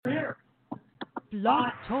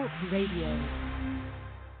Blog Talk Radio.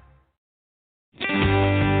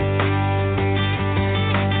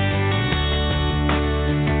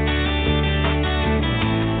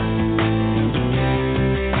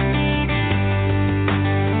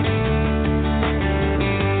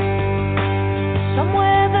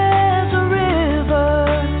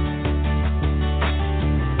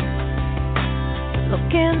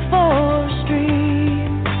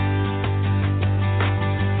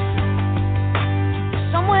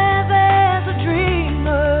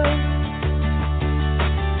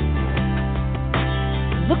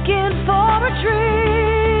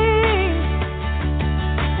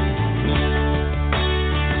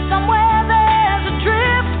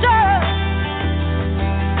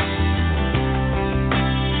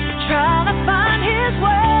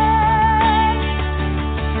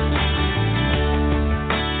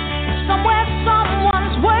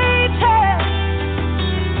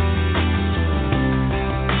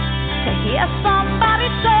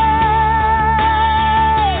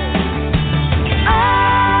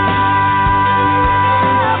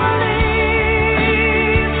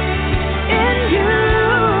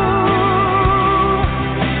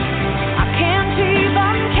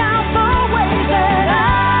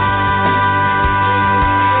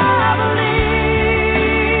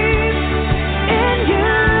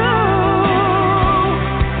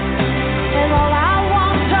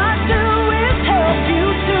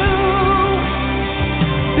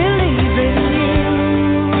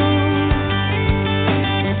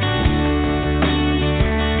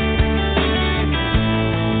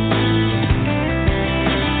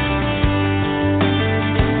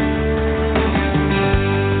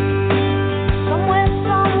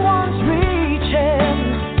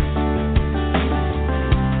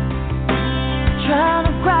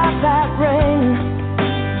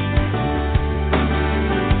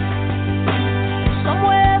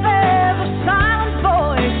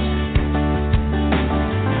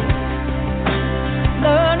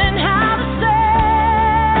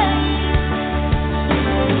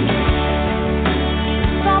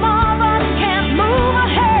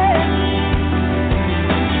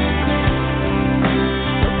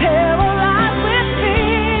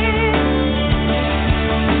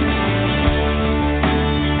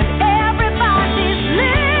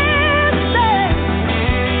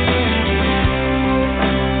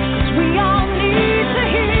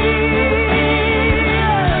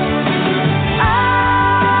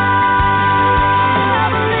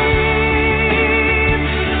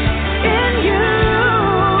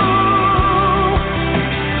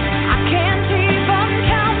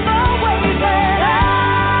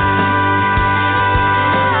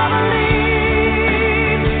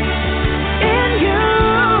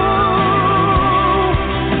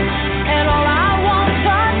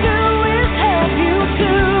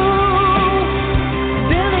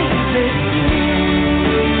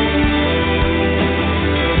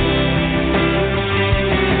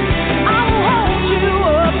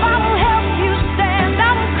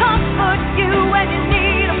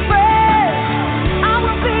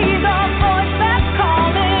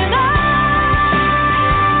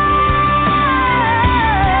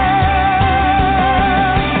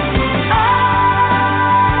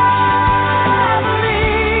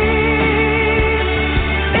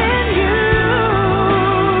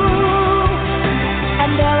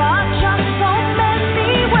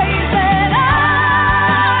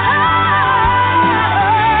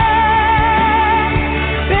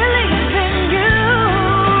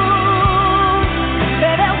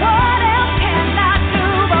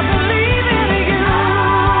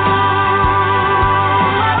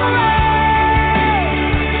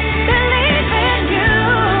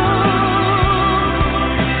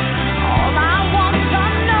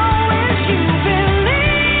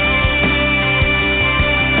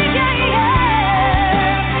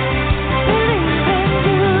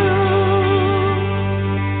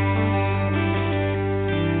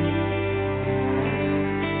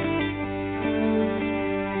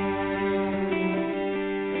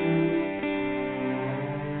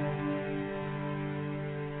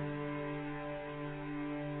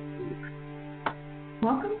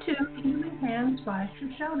 Welcome to Healing Hands by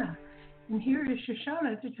Shashona. And here is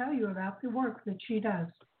Shashona to tell you about the work that she does.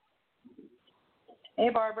 Hey,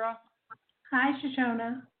 Barbara. Hi,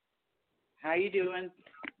 Shashona. How you doing?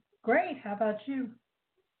 Great. How about you?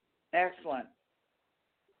 Excellent.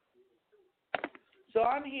 So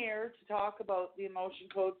I'm here to talk about the emotion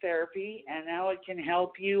code therapy and how it can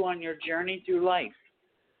help you on your journey through life.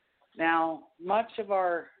 Now, much of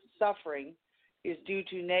our suffering is due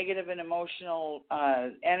to negative and emotional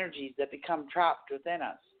energies that become trapped within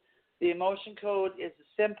us. The emotion code is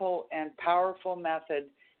a simple and powerful method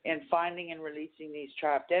in finding and releasing these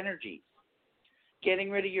trapped energies.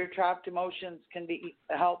 Getting rid of your trapped emotions can be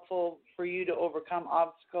helpful for you to overcome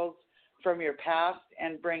obstacles from your past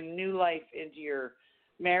and bring new life into your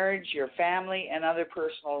marriage, your family, and other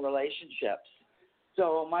personal relationships.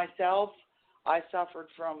 So myself, I suffered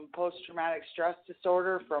from post-traumatic stress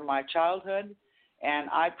disorder from my childhood, and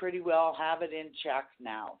I pretty well have it in check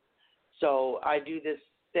now. So I do this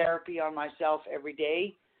therapy on myself every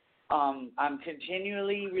day. I'm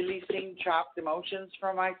continually releasing trapped emotions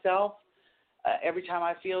from myself. Every time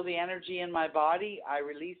I feel the energy in my body, I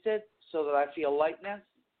release it so that I feel lightness.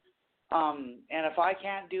 And if I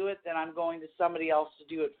can't do it, then I'm going to somebody else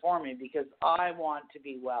to do it for me because I want to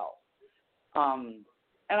be well. And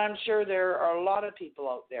I'm sure there are a lot of people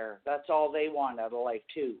out there, that's all they want out of life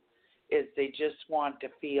too, is they just want to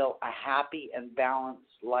feel a happy and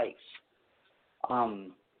balanced life.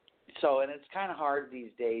 And it's kind of hard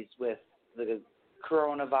these days with the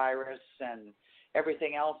coronavirus and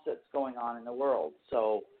everything else that's going on in the world.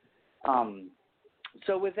 So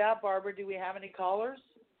with that, Barbara, do we have any callers?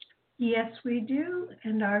 Yes, we do.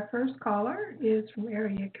 And our first caller is from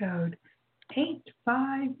area code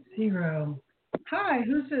 850. Hi,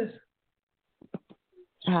 who's this?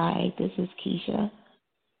 Hi, this is Keisha.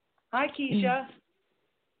 Hi, Keisha.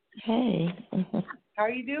 Hey. How are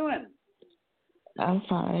you doing? I'm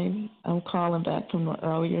fine. I'm calling back from the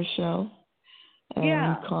earlier show. And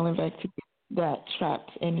Yeah. I'm calling back to get that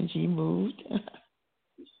trapped energy moved.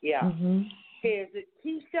 Yeah. Mm-hmm. Okay, is it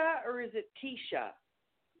Keisha or is it Keisha?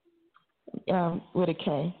 With a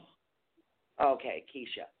K. Okay,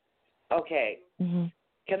 Keisha. Okay. Mm-hmm.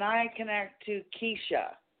 Can I connect to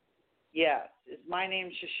Keisha? Yes. Is my name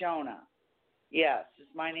Shashona? Yes. Is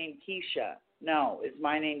my name Keisha? No. Is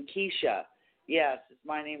my name Keisha? Yes. Is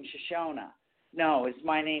my name Shashona? No. Is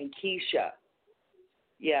my name Keisha?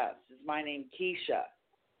 Yes. Is my name Keisha?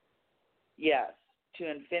 Yes. To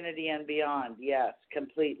infinity and beyond. Yes.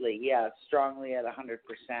 Completely. Yes. Strongly at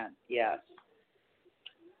 100%. Yes.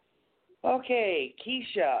 Okay,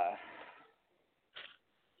 Keisha.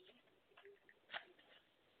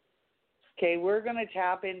 Okay, we're going to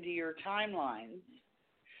tap into your timelines.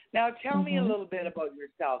 Now, tell me a little bit about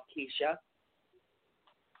yourself, Keisha.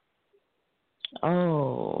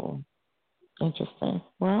 Oh, interesting.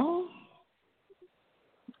 Well,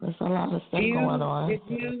 there's a lot of stuff going on.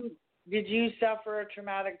 Did you suffer a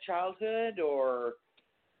traumatic childhood, or?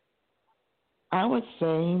 I would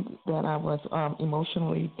say that I was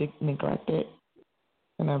emotionally neglected,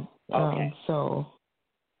 and Okay. so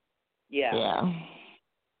Yeah.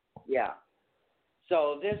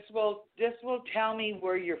 So this will tell me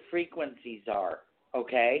where your frequencies are.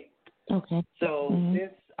 Okay. Okay. So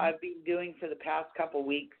this I've been doing for the past couple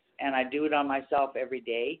weeks, and I do it on myself every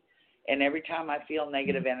day. And every time I feel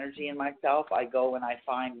negative energy in myself, I go and I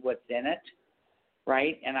find what's in it,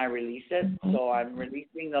 right? And I release it. So I'm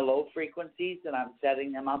releasing the low frequencies and I'm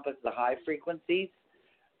setting them up as the high frequencies.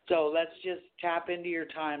 So let's just tap into your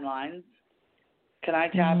timelines. Can I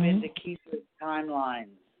tap into Keisha's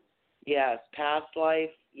timelines? Yes. Past life?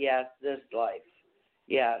 Yes. This life?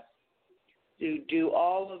 Yes. Do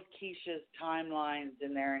all of Keisha's timelines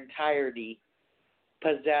in their entirety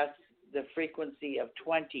possess the frequency of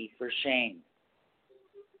 20 for shame?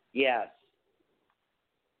 Yes.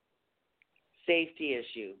 Safety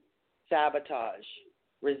issue, sabotage,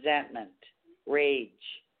 resentment, rage,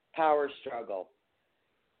 power struggle,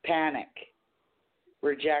 panic,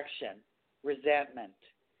 rejection, resentment,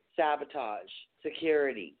 sabotage,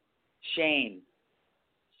 security, shame,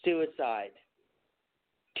 suicide,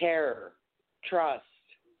 terror, trust,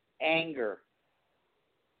 anger,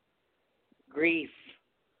 grief,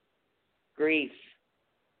 grief,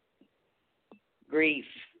 grief,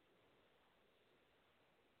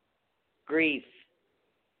 grief,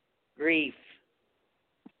 grief,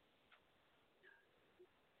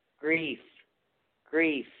 grief,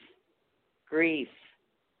 grief, grief,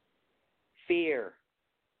 fear,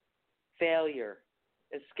 failure,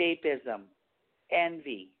 escapism,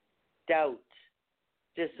 envy, doubt,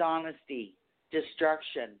 dishonesty,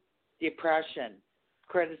 destruction, depression,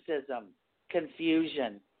 criticism,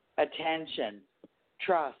 confusion, attention,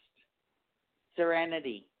 trust,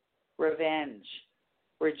 serenity, revenge,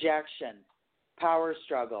 rejection, power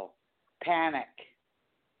struggle, panic,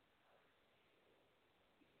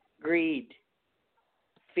 greed,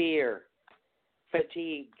 fear,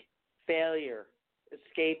 fatigue, failure,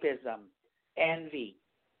 escapism, envy,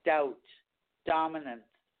 doubt, dominance,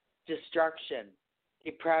 destruction,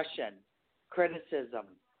 depression, criticism,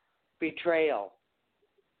 betrayal,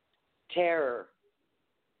 terror,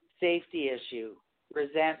 safety issue,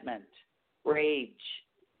 resentment, rage,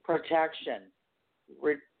 protection,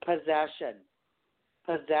 possession,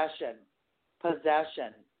 possession,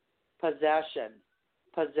 possession, possession,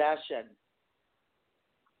 possession,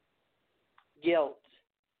 guilt,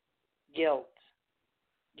 guilt,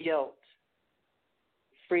 guilt,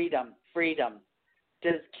 freedom, freedom.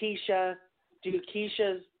 Do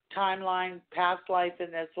Keisha's timeline, past life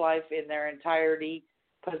and this life in their entirety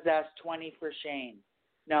possess 20 for shame?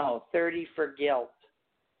 No. 30 for guilt?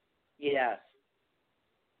 Yes.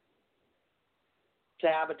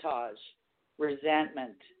 Sabotage,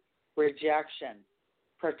 resentment, rejection,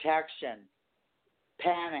 protection,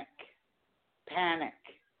 panic, panic,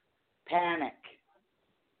 panic,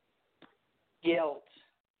 guilt,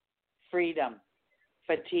 freedom,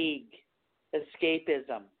 fatigue,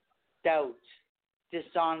 escapism, doubt,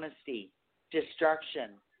 dishonesty,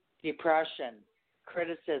 destruction, depression,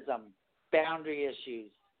 criticism, boundary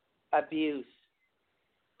issues, abuse,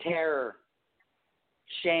 terror,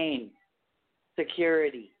 shame,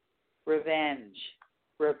 security, revenge,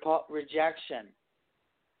 rejection,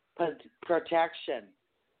 protection,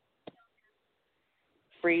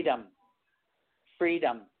 freedom,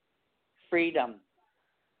 freedom, freedom,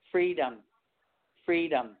 freedom,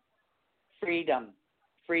 freedom, freedom,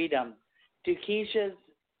 freedom. Do Keisha's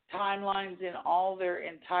timelines in all their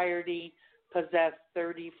entirety possess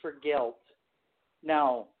 30 for guilt?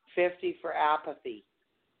 No. 50 for apathy?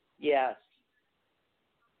 Yes.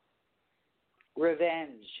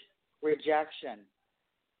 Revenge, rejection,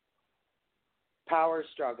 power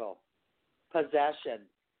struggle, possession,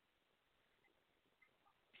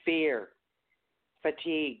 fear,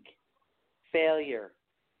 fatigue, failure,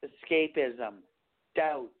 escapism,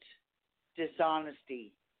 doubt,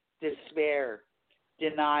 dishonesty, despair,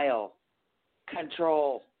 denial,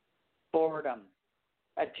 control, boredom,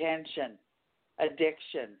 attention,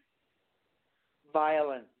 addiction,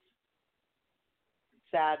 violence,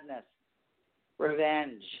 sadness,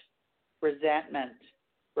 revenge, resentment,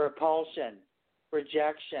 repulsion,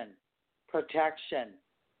 rejection, protection,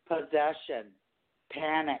 possession,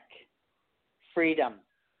 panic, freedom,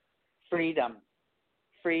 freedom,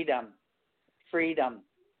 freedom, freedom,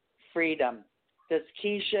 freedom. Does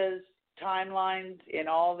Keisha's timelines in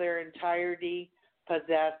all their entirety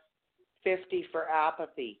possess 50 for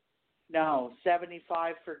apathy? No.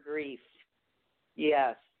 75 for grief?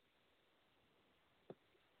 Yes.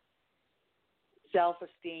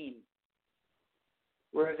 Self-esteem,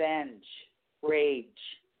 revenge, rage,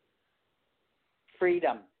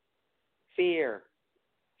 freedom, fear,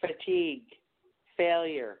 fatigue,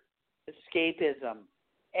 failure, escapism,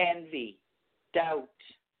 envy, doubt,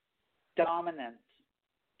 dominance,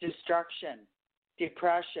 destruction,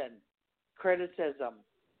 depression, criticism,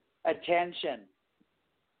 attention,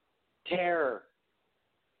 terror,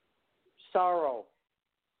 sorrow,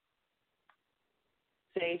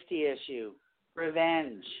 safety issue,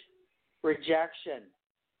 revenge, rejection,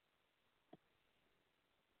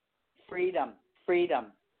 freedom, freedom,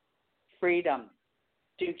 freedom.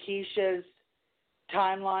 Do Keisha's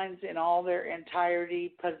timelines in all their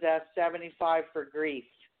entirety possess 75 for grief?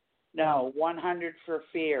 No. 100 for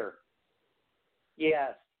fear?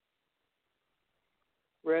 Yes.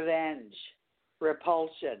 Revenge,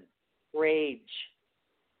 repulsion, rage,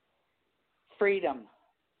 freedom,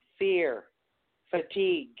 fear,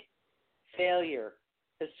 fatigue, failure,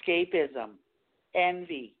 escapism,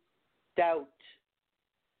 envy, doubt,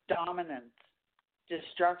 dominance,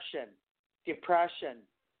 destruction, depression,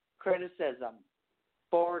 criticism,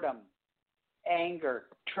 boredom, anger,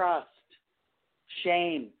 trust,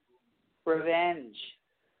 shame, revenge,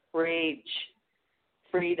 rage,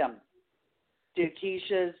 freedom. Do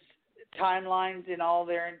Keisha's timelines in all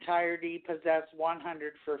their entirety possess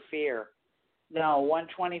 100 for fear? No.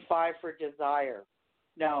 125 for desire?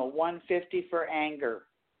 No. 150 for anger?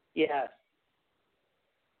 Yes.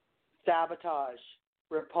 Sabotage,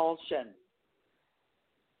 repulsion,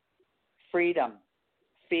 freedom,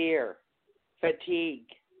 fear, fatigue,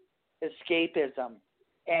 escapism,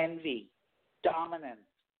 envy, dominance,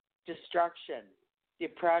 destruction,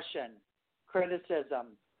 depression,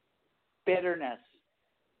 criticism, bitterness,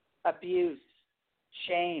 abuse,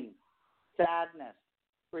 shame, sadness,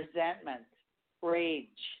 resentment, rage,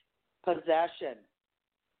 possession,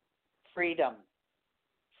 freedom,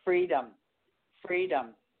 freedom, freedom,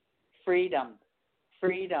 freedom,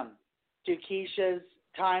 freedom. Do Keisha's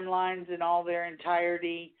timelines in all their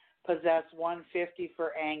entirety possess 150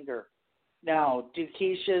 for anger? No. Do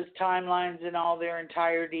Keisha's timelines in all their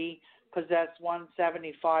entirety possess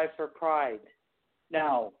 175 for pride?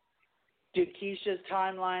 No. Do Keisha's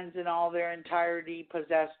timelines in all their entirety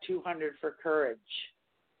possess 200 for courage?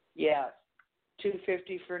 Yes.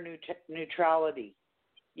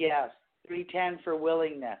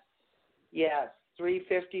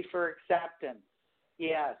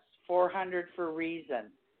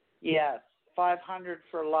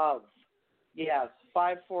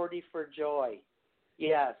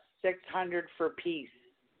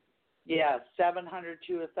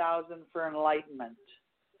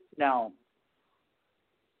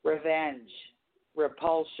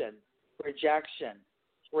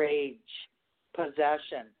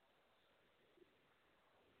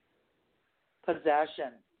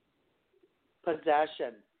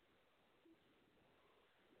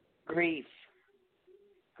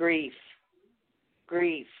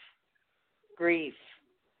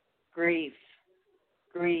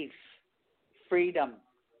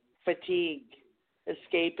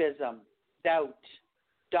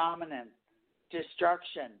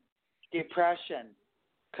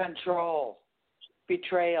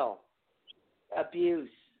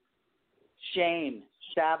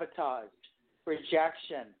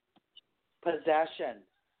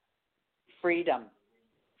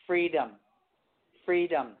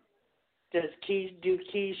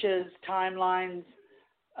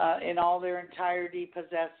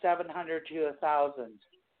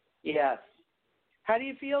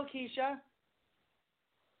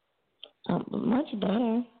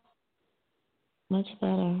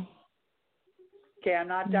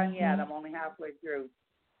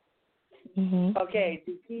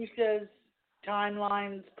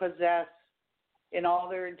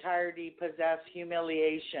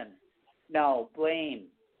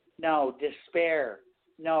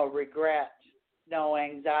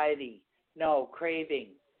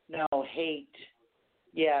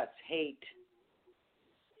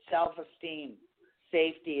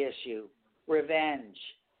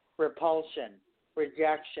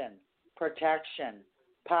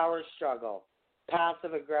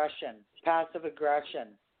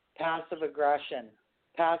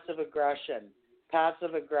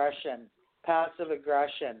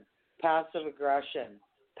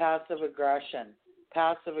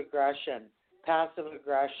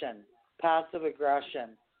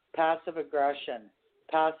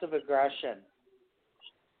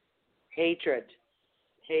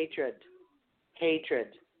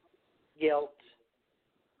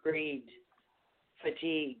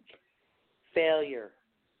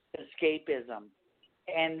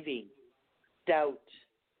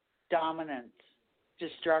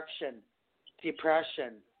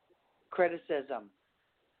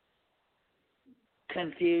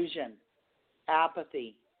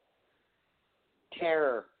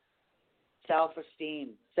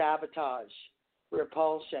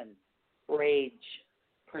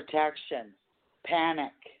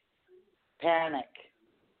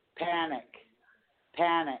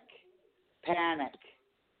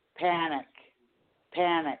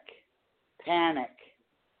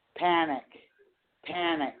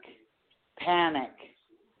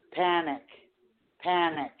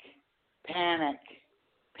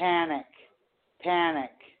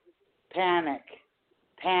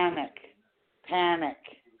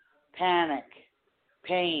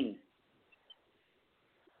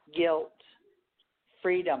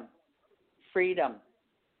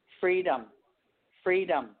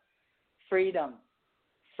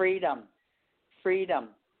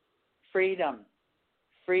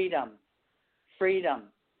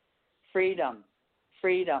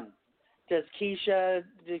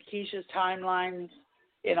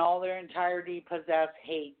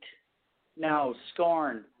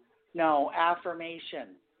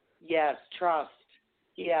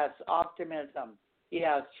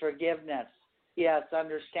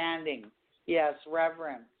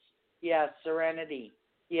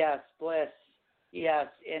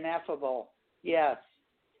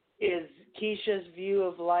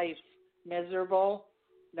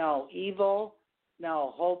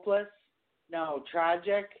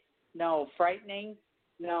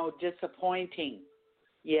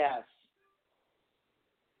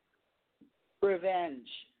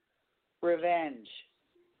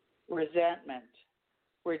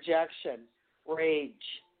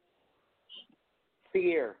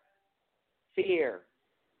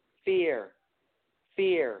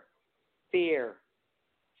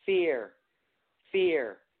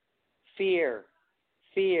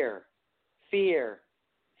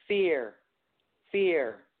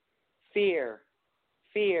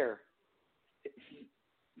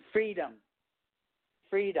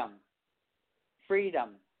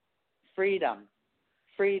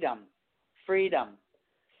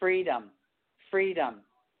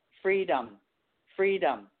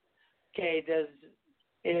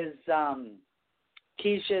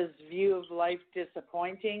 Keisha's view of life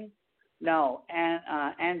disappointing? No.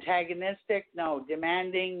 Antagonistic? No.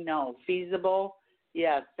 Demanding? No. Feasible?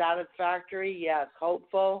 Yes. Satisfactory? Yes.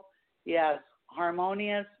 Hopeful? Yes.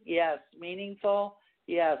 Harmonious? Yes. Meaningful?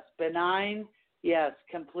 Yes. Benign? Yes.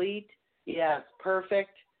 Complete? Yes.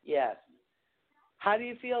 Perfect? Yes. How do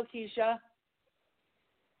you feel, Keisha?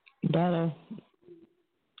 Better.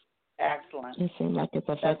 Excellent. It seems like it's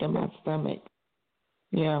affecting my stomach.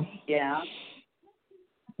 Yeah. Yeah,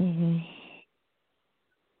 Mhm.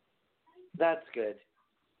 that's good.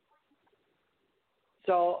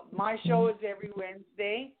 So my show is every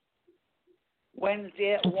Wednesday.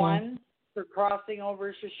 Wednesday at 1 for Crossing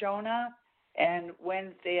Over Shashona, and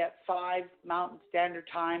Wednesday at 5 Mountain Standard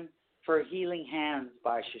Time for Healing Hands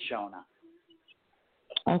by Shashona.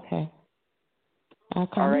 Okay. I'll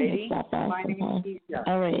come in and stop by My name sometime. is Keisha.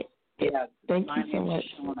 All right. Yeah, Thank my you so name much.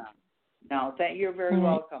 is Shashona. No, you're very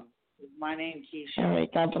welcome. My name is Keisha. All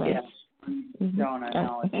right. God bless. Yes, Shashona.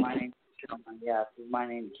 No, it's my name Shashona. Yes, it's my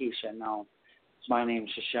name Keisha. No, it's my name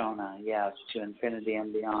Shashona. Yes, to infinity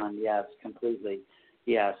and beyond. Yes, completely.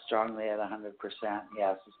 Yes, strongly at 100%.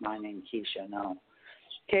 Yes, it's my name Keisha. No.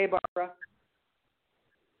 Okay, Barbara.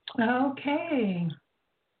 Okay.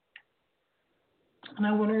 And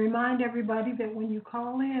I want to remind everybody that when you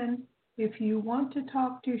call in, if you want to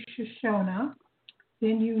talk to Shashona,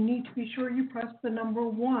 then you need to be sure you press the number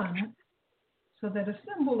 1 so that a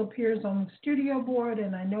symbol appears on the studio board,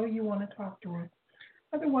 and I know you want to talk to her.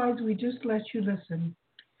 Otherwise, we just let you listen.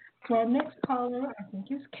 So our next caller, I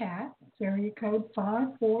think, is Kat. It's area code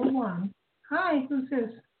 541. Hi, who's this?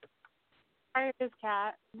 Hi, it's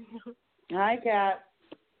Kat. Hi, Kat.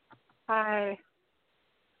 Hi.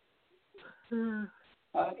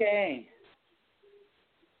 Okay.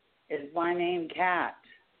 Is my name Kat?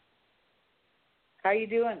 How you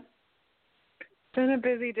doing? It's been a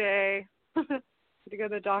busy day. Had to go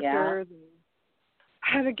to the doctor's. And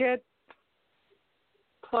I had to get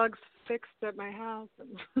plugs fixed at my house,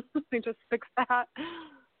 and they just fixed that.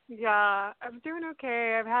 Yeah, I'm doing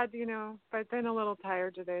okay. I've had, but I've been a little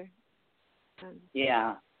tired today. And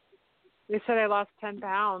Yeah. they said I lost 10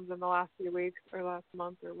 pounds in the last few weeks or last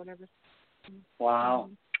month or whatever. Wow.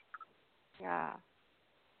 Yeah.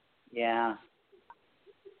 Yeah.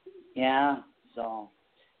 Yeah. So,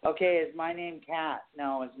 okay, is my name Kat?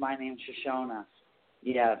 No, is my name Shashona?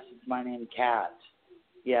 Yes, it's my name Kat.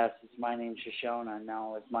 Yes, it's my name Shashona.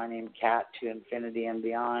 No, it's my name Kat to infinity and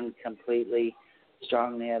beyond, completely,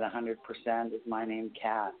 strongly at 100%. Is my name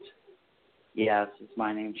Kat? Yes, it's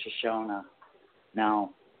my name Shashona.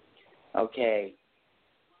 No. Okay.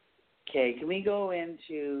 Okay, can we go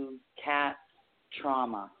into Kat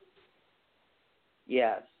trauma?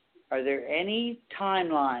 Yes. Are there any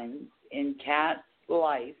timelines in Kat's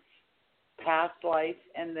life, past life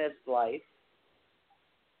and this life,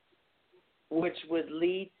 which would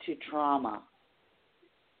lead to trauma?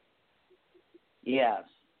 Yes.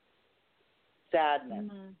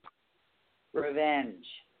 Sadness, revenge,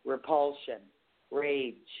 repulsion,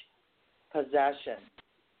 rage, possession,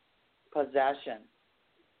 possession,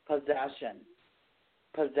 possession,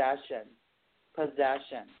 possession,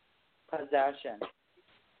 possession, possession,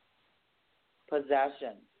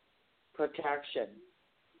 possession, protection,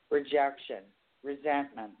 rejection,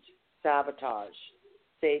 resentment, sabotage,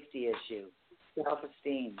 safety issue,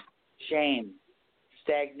 self-esteem, shame,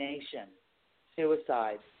 stagnation,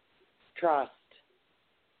 suicide, trust,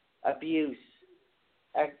 abuse,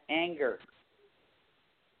 anger,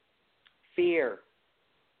 fear,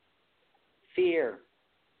 fear,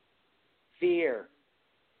 fear,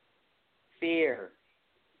 fear,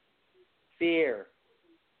 fear,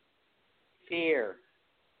 fear,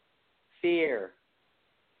 fear,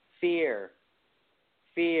 fear,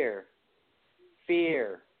 fear,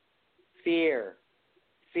 fear, fear,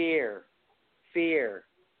 fear, fear,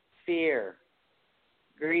 fear,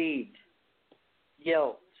 greed,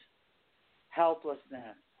 guilt,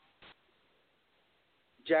 helplessness,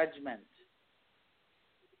 judgment,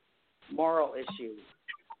 moral issue,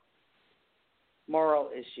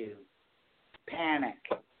 panic,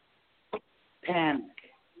 panic,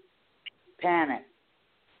 panic,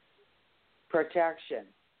 protection,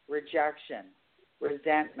 rejection,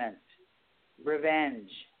 resentment,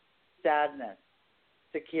 revenge, sadness,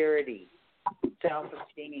 security,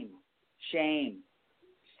 self-esteem, shame,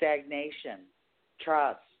 stagnation,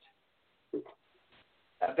 trust,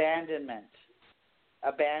 abandonment,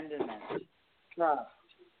 trust,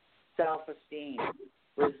 self-esteem,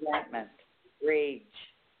 resentment, rage,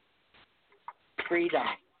 freedom,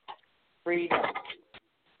 freedom,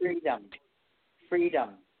 freedom, freedom,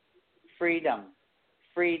 freedom,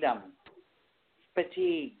 freedom,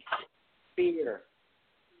 fatigue, fear,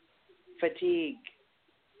 fatigue,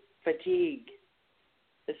 fatigue,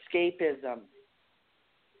 escapism,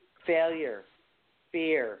 failure,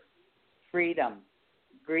 fear, freedom,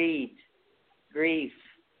 greed, grief,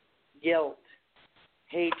 guilt,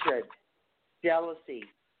 hatred, jealousy,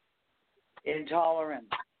 intolerance,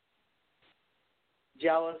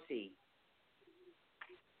 jealousy,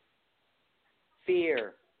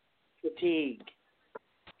 fear, fatigue,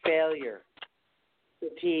 failure,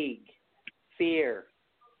 fatigue, fear,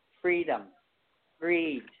 freedom,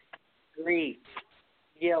 greed, grief,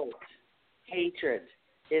 guilt, hatred,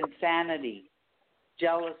 insanity,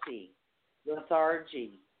 jealousy,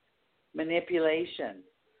 lethargy, manipulation,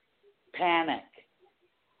 panic,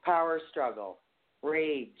 power struggle,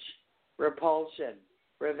 rage, repulsion,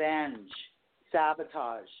 revenge,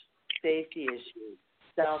 sabotage, safety issues,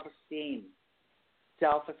 self-esteem,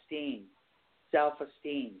 self-esteem,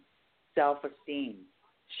 self-esteem, self-esteem,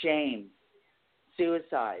 shame,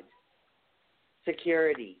 suicide,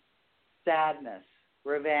 security, sadness,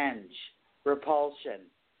 revenge, repulsion,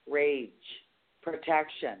 rage,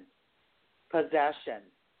 protection, possession,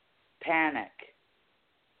 panic,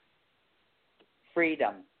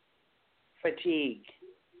 freedom, fatigue,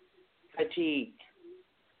 fatigue,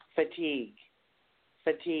 fatigue,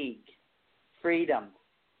 fatigue, freedom,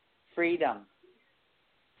 freedom,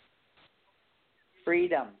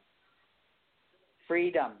 freedom,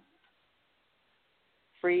 freedom,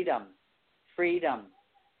 freedom, freedom,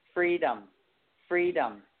 freedom,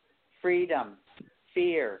 freedom, freedom,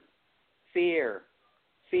 fear, fear,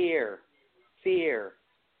 fear, fear,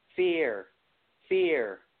 fear,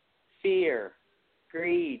 fear, fear,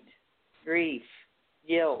 greed, grief,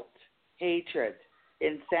 guilt, hatred,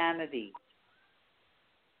 insanity,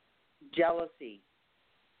 jealousy,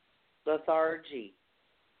 lethargy,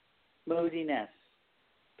 moodiness,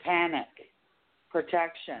 panic,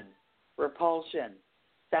 protection, repulsion,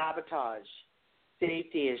 sabotage,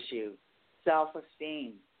 safety issue,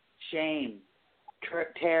 self-esteem, shame,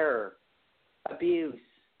 terror, abuse,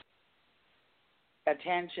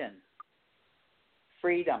 attention,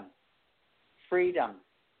 freedom, freedom,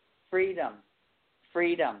 freedom,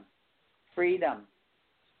 freedom, freedom,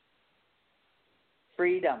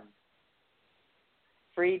 freedom,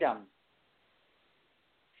 freedom,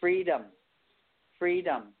 freedom,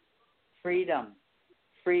 freedom, freedom,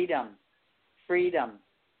 freedom, freedom,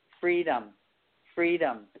 freedom,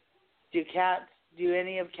 freedom. Do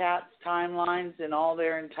any of cats' timelines in all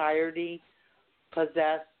their entirety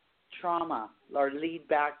possess trauma or lead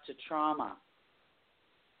back to trauma?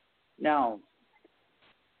 No.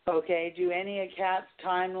 Okay, do any of cats'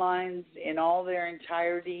 timelines in all their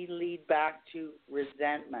entirety lead back to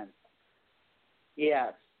resentment?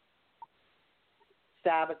 Yes.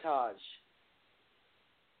 Sabotage,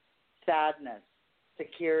 sadness,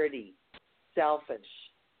 security, selfish,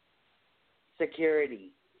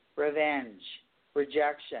 security, revenge,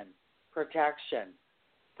 rejection, protection,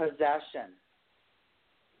 possession,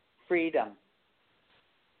 freedom,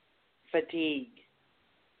 fatigue,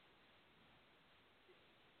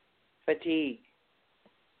 fatigue,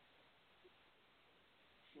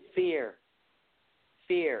 fear,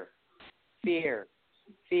 fear, fear,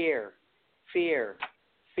 fear, fear,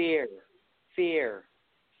 fear, fear,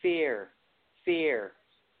 fear, fear,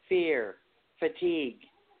 fear, fatigue,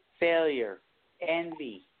 failure,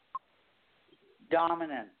 envy,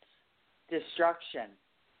 dominance, destruction,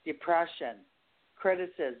 depression,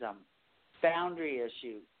 criticism, boundary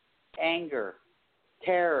issues, anger,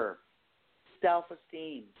 terror,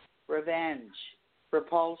 self-esteem, revenge,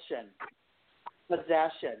 repulsion,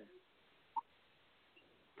 possession,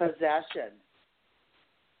 possession,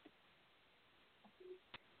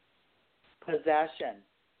 possession,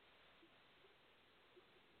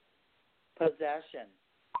 possession,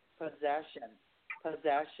 possession,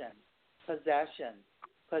 possession, possession,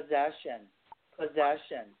 possession, possession,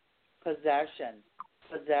 possession,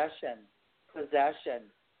 possession,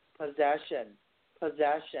 possession, possession,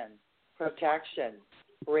 possession, protection,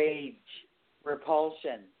 rage,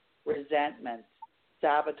 repulsion, resentment,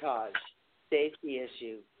 sabotage, safety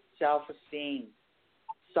issue, self-esteem,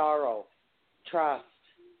 sorrow, trust,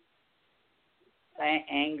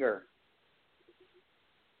 anger,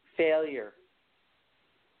 failure,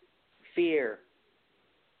 fear,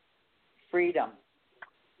 freedom,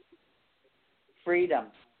 freedom,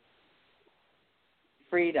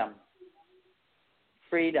 freedom,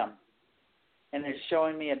 freedom. And it's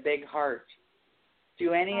showing me a big heart.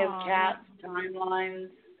 Do any of Kat's timelines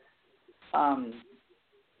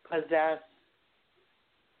possess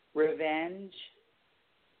revenge,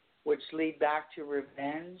 which lead back to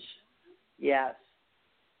revenge? Yes.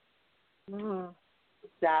 Mm.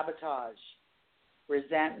 Sabotage,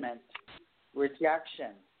 resentment,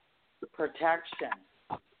 rejection, protection,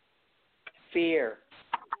 fear,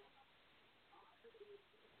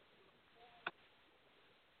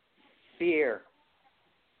 fear,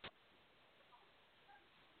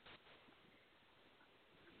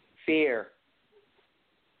 fear,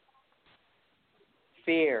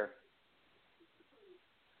 fear,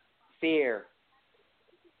 fear,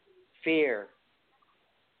 fear,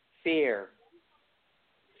 fear,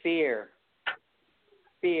 fear,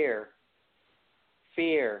 fear,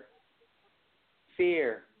 fear,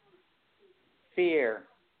 fear, fear,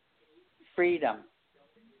 freedom,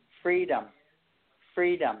 freedom,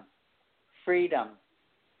 freedom, freedom,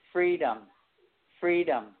 freedom,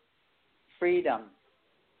 freedom, freedom,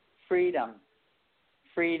 freedom,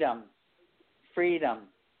 freedom, freedom,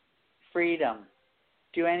 freedom.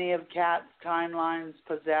 Do any of Kat's timelines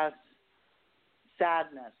possess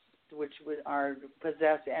sadness, which would or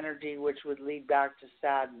possess energy which would lead back to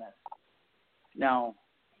sadness? No.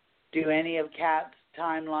 Do any of Kat's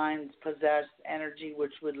timelines possess energy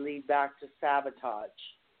which would lead back to sabotage?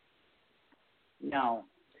 No.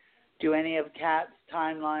 Do any of Kat's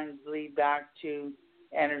timelines lead back to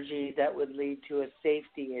energy that would lead to a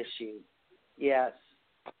safety issue? Yes.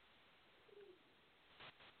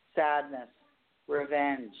 Sadness,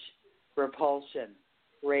 revenge, repulsion,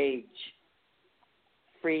 rage,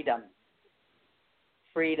 freedom,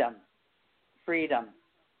 freedom, freedom,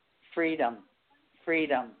 freedom,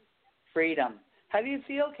 freedom, freedom. How do you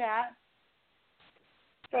feel, Kat?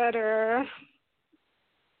 Better.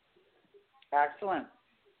 Excellent.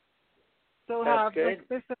 Still That's have good. like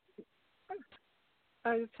this.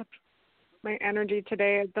 I just have my energy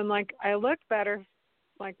today has been like I look better,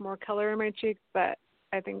 like more color in my cheeks, but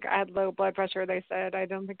I think I had low blood pressure. They said I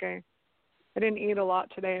didn't eat a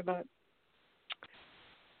lot today, but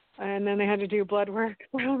and then they had to do blood work.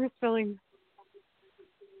 I was feeling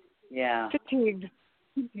fatigued.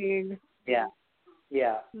 Yeah.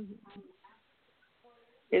 Yeah. Mm-hmm.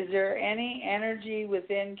 Is there any energy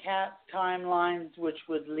within Kat's timelines which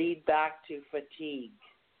would lead back to fatigue?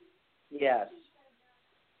 Yes.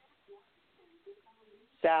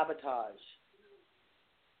 Sabotage.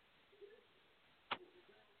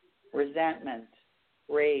 Resentment.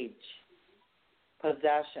 Rage.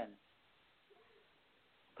 Possession.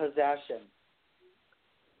 Possession.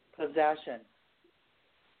 Possession.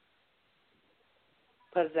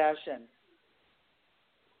 Possession.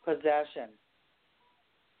 Possession.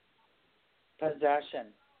 Possession.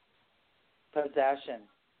 Possession.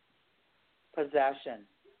 Possession.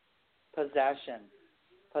 Possession.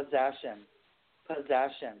 Possession.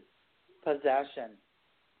 Possession. Possession.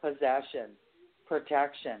 Possession.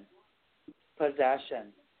 Protection.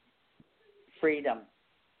 Possession. Freedom.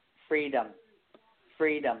 Freedom.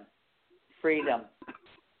 Freedom. Freedom.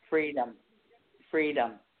 Freedom.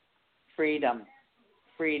 Freedom. Freedom.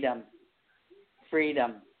 Freedom.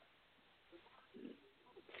 Freedom.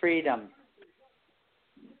 Freedom.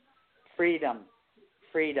 Freedom.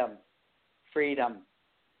 Freedom. Freedom.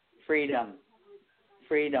 Freedom.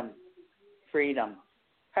 Freedom. Freedom.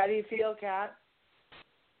 How do you feel, Kat?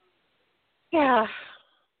 Yeah.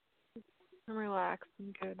 I'm relaxed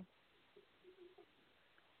and good.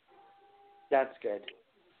 That's good.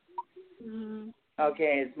 Mm-hmm.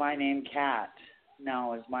 Okay, is my name Kat?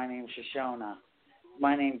 No. Is my name Shashona? Is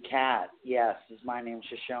my name Kat? Yes. Is my name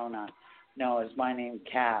Shashona? No. Is my name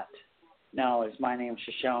Kat? No. Is my name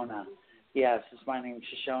Shashona? Yes. Is my name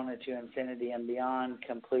Shashona to infinity and beyond,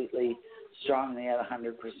 completely, strongly at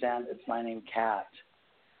 100%? It's my name Kat.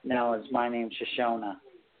 No. Is my name Shashona?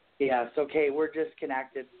 Yes. Okay, we're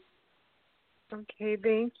disconnected. Okay,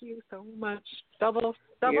 thank you so much. Double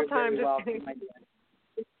You're time. very welcome, my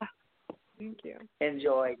dear. Thank you.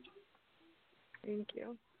 Enjoy. Thank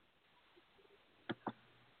you.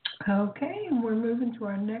 Okay, and we're moving to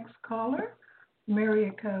our next caller,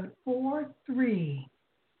 area code 43.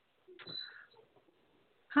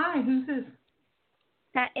 Hi, who's this?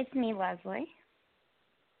 It's me, Leslie.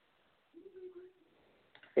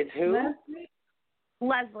 It's who? Leslie?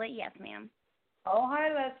 Leslie, yes, ma'am. Oh,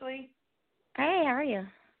 hi, Leslie. Hey, how are you?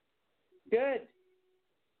 Good.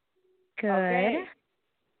 Good. Okay.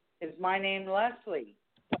 Is my name Leslie?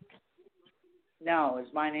 No.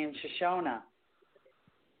 Is my name Shashona?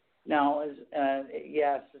 No.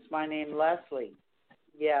 Yes. Is my name Leslie?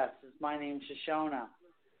 Yes. Is my name Shashona?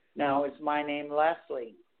 No. Is my name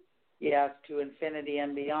Leslie? Yes. To infinity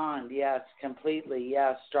and beyond. Yes. Completely.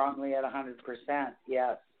 Yes. Strongly at 100%.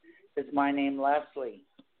 Yes. Is my name Leslie?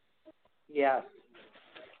 Yes.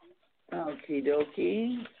 Okie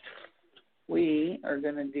dokie. We are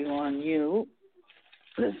going to do on you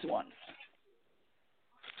this one.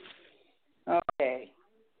 Okay.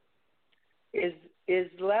 Is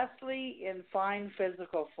Leslie in fine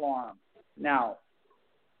physical form? No.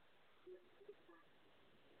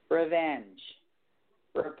 Revenge,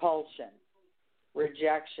 repulsion,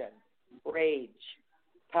 rejection, rage,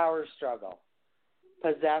 power struggle,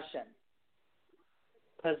 possession,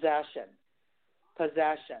 possession,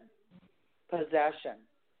 possession, possession,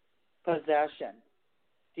 possession.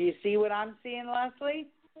 Do you see what I'm seeing, Leslie?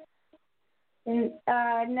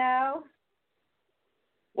 No.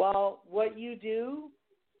 Well, what you do,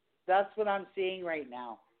 that's what I'm seeing right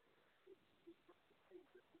now.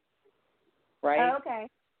 Right? Oh, okay.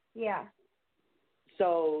 Yeah.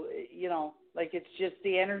 So, like it's just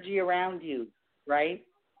the energy around you, right?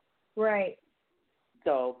 Right.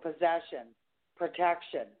 So, possession,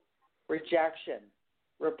 protection, rejection,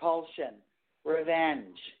 repulsion,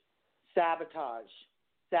 revenge, sabotage,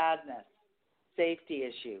 sadness, safety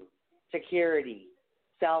issue, security,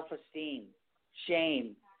 self-esteem,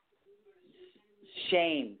 shame,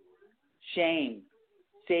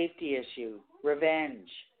 safety issue, revenge,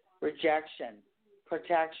 rejection,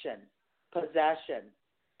 protection, possession,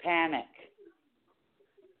 panic,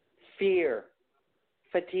 fear,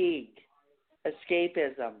 fatigue,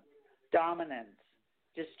 escapism, dominance,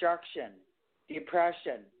 destruction,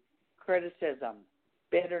 depression, criticism,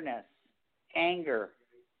 bitterness, anger,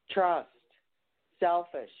 trust,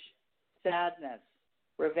 selfish, sadness,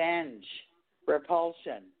 revenge,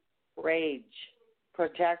 repulsion, rage,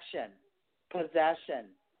 protection, possession,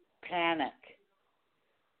 panic,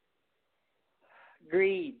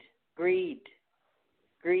 greed, greed,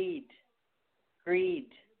 greed, greed,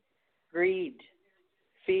 greed,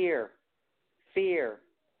 fear,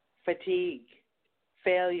 fatigue,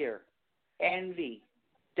 failure, envy,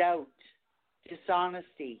 doubt,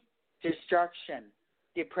 dishonesty, destruction,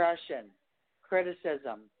 depression,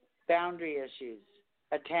 criticism, boundary issues,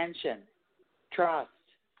 attention, trust,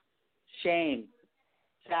 shame,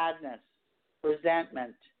 sadness,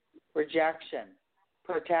 resentment, rejection,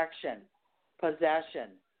 protection,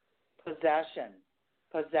 possession, possession,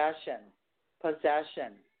 possession,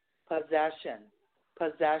 possession, possession,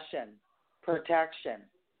 possession, protection,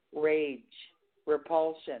 rage,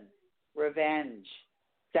 repulsion, revenge,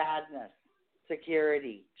 sadness,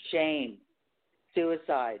 security, shame,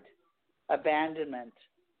 suicide, abandonment,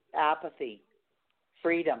 apathy,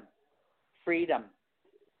 freedom, freedom,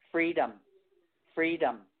 freedom,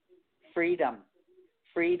 freedom, freedom,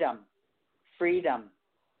 freedom, freedom,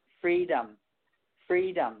 freedom,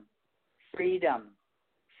 freedom, freedom,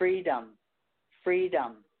 freedom,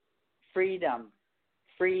 freedom, freedom,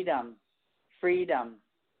 freedom, freedom,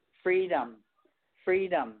 freedom,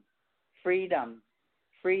 freedom, freedom,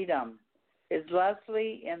 freedom. Is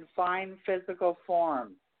Leslie in fine physical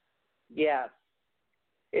form? Yes.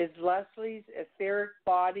 Is Leslie's etheric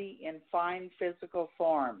body in fine physical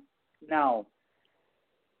form? No.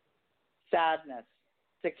 Sadness,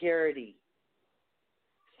 security,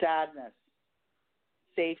 sadness,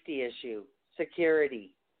 safety issue,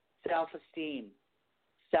 security, self-esteem,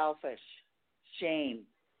 selfish, shame,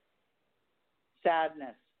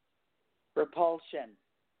 sadness, repulsion,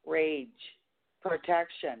 rage,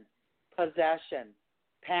 protection, possession,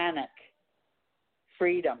 panic,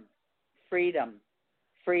 freedom, freedom,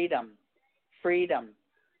 freedom, freedom,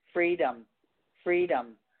 freedom, freedom,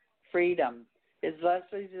 freedom. Is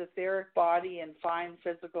Leslie's etheric body in fine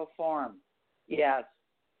physical form? Yes.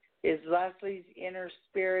 Is Leslie's inner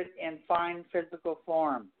spirit in fine physical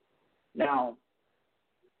form? No.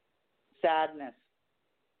 Sadness,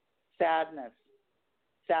 sadness,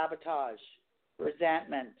 sabotage,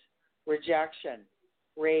 resentment, rejection,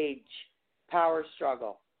 rage, power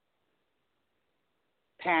struggle,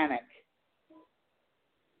 panic,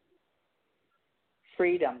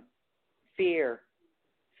 freedom, fear,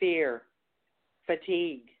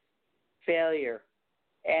 fatigue, failure,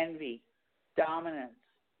 envy, dominance,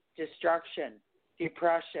 destruction,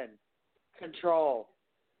 depression, control,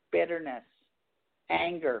 bitterness,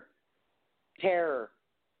 anger, terror,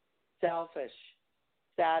 selfish,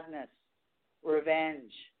 sadness,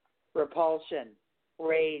 revenge, repulsion,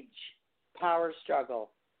 rage, power struggle,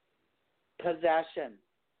 possession,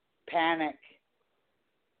 panic,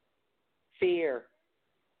 fear,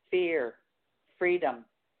 freedom,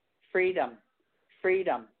 freedom,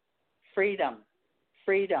 freedom, freedom,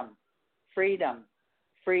 freedom, freedom,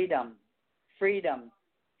 freedom, freedom,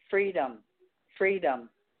 freedom, freedom,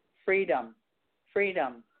 freedom,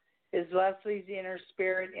 freedom. Is Leslie's inner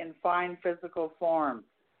spirit in fine physical form?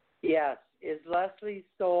 Yes. Is Leslie's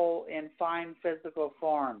soul in fine physical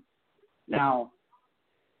form? No.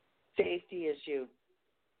 Safety issue,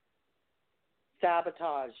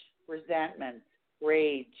 sabotage, resentment,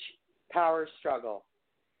 rage, power struggle,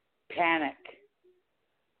 panic,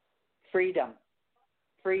 freedom,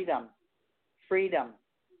 freedom, freedom,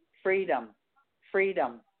 freedom,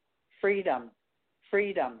 freedom, freedom,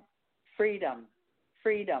 freedom, freedom,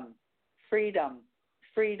 freedom, freedom,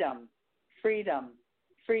 freedom, freedom,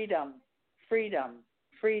 freedom, freedom,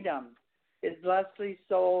 freedom. Is Leslie's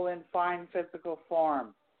soul in fine physical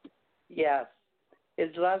form? Yes. Is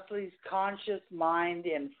Leslie's conscious mind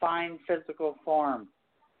in fine physical form?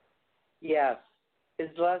 Yes. Is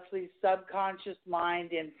Leslie's subconscious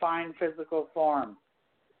mind in fine physical form?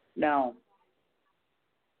 No.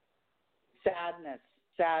 Sadness,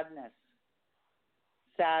 sadness,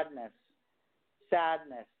 sadness,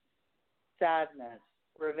 sadness, sadness,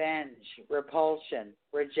 revenge, repulsion,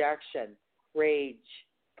 rejection, rage,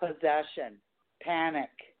 possession, panic,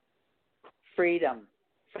 freedom,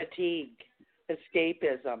 fatigue,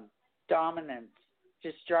 escapism, dominance,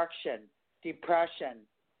 destruction, depression,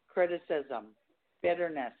 criticism,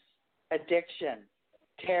 bitterness, addiction,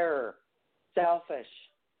 terror, selfish,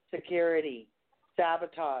 security,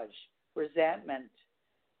 sabotage, resentment,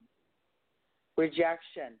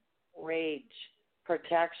 rejection, rage,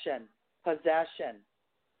 protection, possession,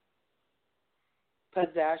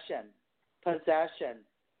 possession, possession,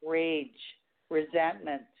 rage,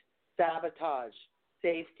 resentment, sabotage,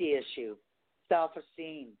 safety issue,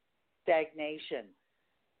 self-esteem, stagnation,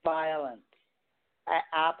 violence,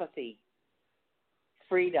 apathy,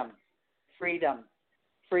 freedom, freedom,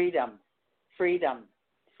 freedom, freedom,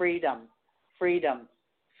 freedom, freedom,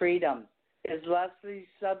 freedom. Is Leslie's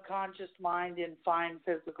subconscious mind in fine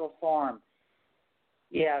physical form?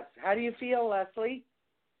 Yes. How do you feel, Leslie?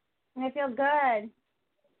 I feel good.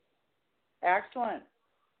 Excellent.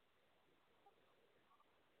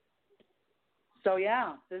 So,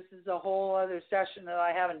 yeah, this is a whole other session that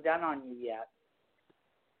I haven't done on you yet.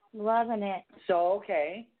 Loving it. So,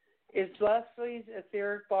 okay. Is Leslie's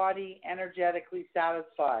etheric body energetically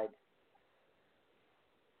satisfied?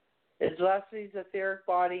 Is Leslie's etheric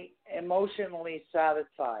body emotionally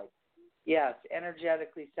satisfied? Yes.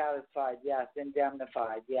 Energetically satisfied? Yes.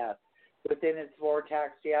 Indemnified? Yes. Within its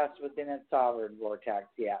vortex? Yes. Within its sovereign vortex?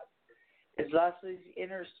 Yes. Is Leslie's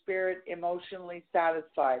inner spirit emotionally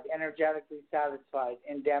satisfied, energetically satisfied,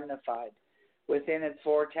 indemnified? Within its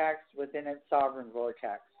vortex? Within its sovereign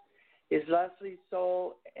vortex? Is Leslie's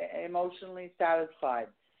soul emotionally satisfied,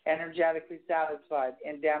 energetically satisfied,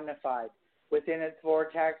 indemnified? Within its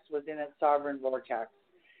vortex, within its sovereign vortex?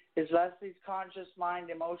 Is Leslie's conscious mind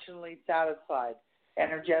emotionally satisfied,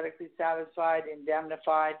 energetically satisfied,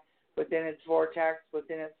 indemnified? Within its vortex,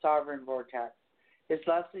 within its sovereign vortex? Is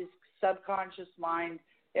Leslie's subconscious mind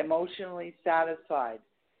emotionally satisfied?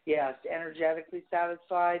 Yes. Energetically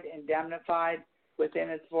satisfied, indemnified? Within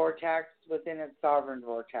its vortex, within its sovereign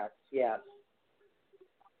vortex? Yes.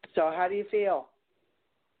 So how do you feel?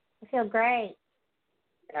 I feel great.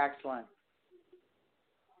 Excellent.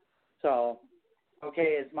 So,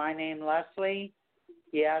 okay, is my name Leslie?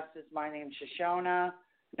 Yes. Is my name Shashona?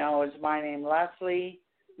 No. Is my name Leslie?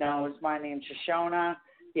 No. Is my name Shashona?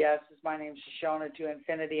 Yes. Is my name Shashona to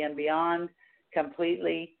infinity and beyond?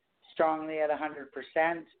 Completely, strongly at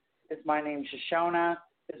 100%. Is my name Shashona?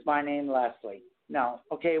 Is my name Leslie? No.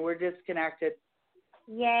 Okay, we're disconnected.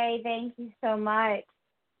 Yay, thank you so much.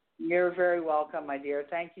 You're very welcome, my dear.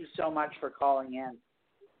 Thank you so much for calling in.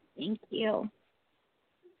 Thank you.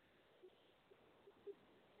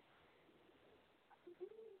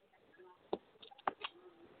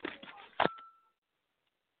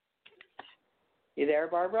 You there,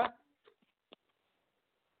 Barbara?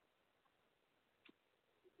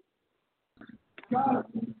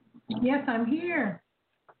 Yes, I'm here.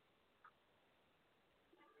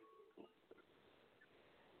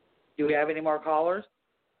 Do we have any more callers?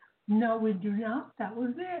 No, we do not. That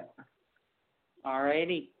was it. All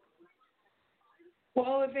righty.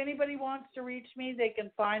 Well, if anybody wants to reach me, they can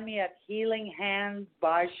find me at Healing Hands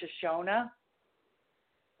by Shashona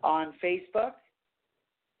on Facebook,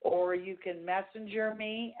 or you can messenger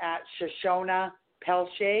me at Shashona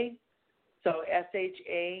Pelche. So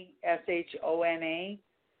Shashona,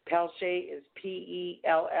 Pelche is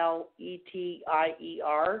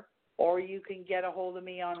Pellettier, or you can get a hold of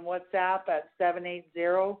me on WhatsApp at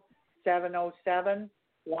 780-707-1657.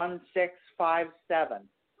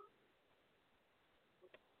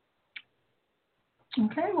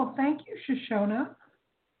 Okay, well, thank you, Shashona.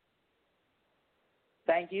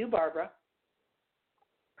 Thank you, Barbara.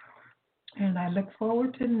 And I look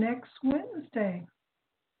forward to next Wednesday.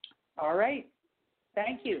 All right.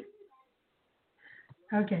 Thank you.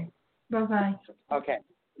 Okay, bye-bye. Okay,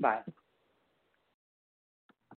 bye.